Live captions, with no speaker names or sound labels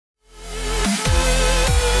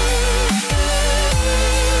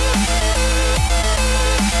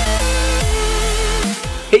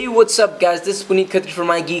what's up guys, this is Puneet Khatri from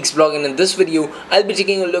iGeeks blog, and in this video I'll be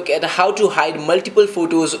taking a look at how to hide multiple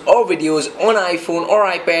photos or videos on iPhone or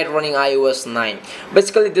iPad running iOS 9.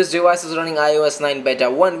 Basically this device is running iOS 9 beta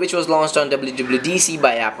 1, which was launched on WWDC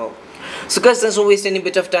by Apple. So guys, let's not waste any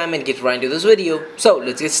bit of time and get right into this video. So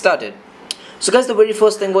let's get started. So guys, the very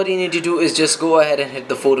first thing what you need to do is just go ahead and hit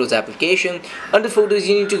the Photos application. Under Photos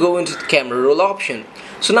you need to go into the camera roll option.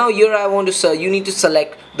 So now here you need to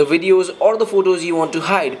select the videos or the photos you want to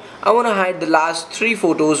hide. I want to hide the last 3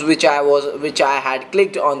 photos which I had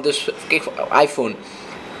clicked on this iPhone.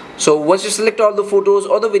 So once you select all the photos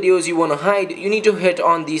or the videos you want to hide, you need to hit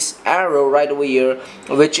on this arrow right over here,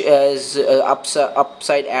 which is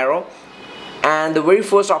upside arrow. And the very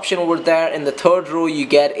first option over there in the third row you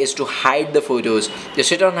get is to hide the photos.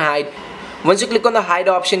 Just hit on hide. Once you click on the hide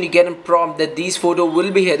option, you get a prompt that these photos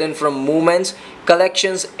will be hidden from moments,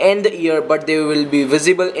 collections and the year, but they will be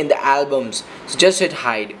visible in the albums. So just hit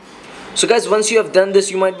hide. So guys, once you have done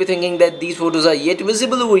this, you might be thinking that these photos are yet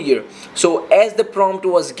visible over here. So as the prompt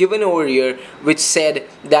was given over here, which said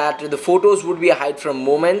that the photos would be hide from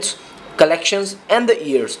moments, collections and the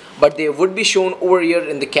years, but they would be shown over here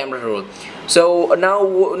in the camera roll. So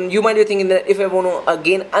now you might be thinking that if I want to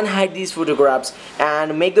again unhide these photographs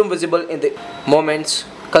and make them visible in the moments,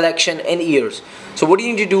 collection and years, so what you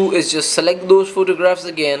need to do is just select those photographs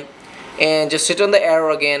again and just hit on the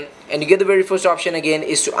arrow again, and you get the very first option again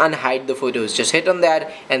is to unhide the photos. Just hit on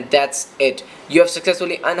that and that's it. You have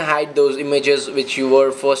successfully unhide those images which you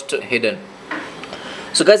were first hidden.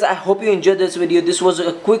 So guys, I hope you enjoyed this video. This was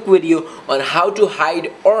a quick video on how to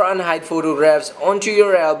hide or unhide photographs onto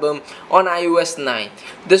your album on iOS 9.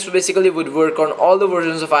 This basically would work on all the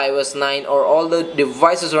versions of iOS 9 or all the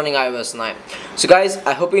devices running iOS 9. So guys,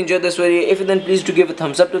 I hope you enjoyed this video. If you then, please do give a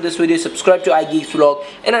thumbs up to this video, subscribe to iGeeks vlog,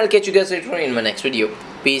 and I'll catch you guys later in my next video.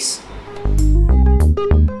 Peace.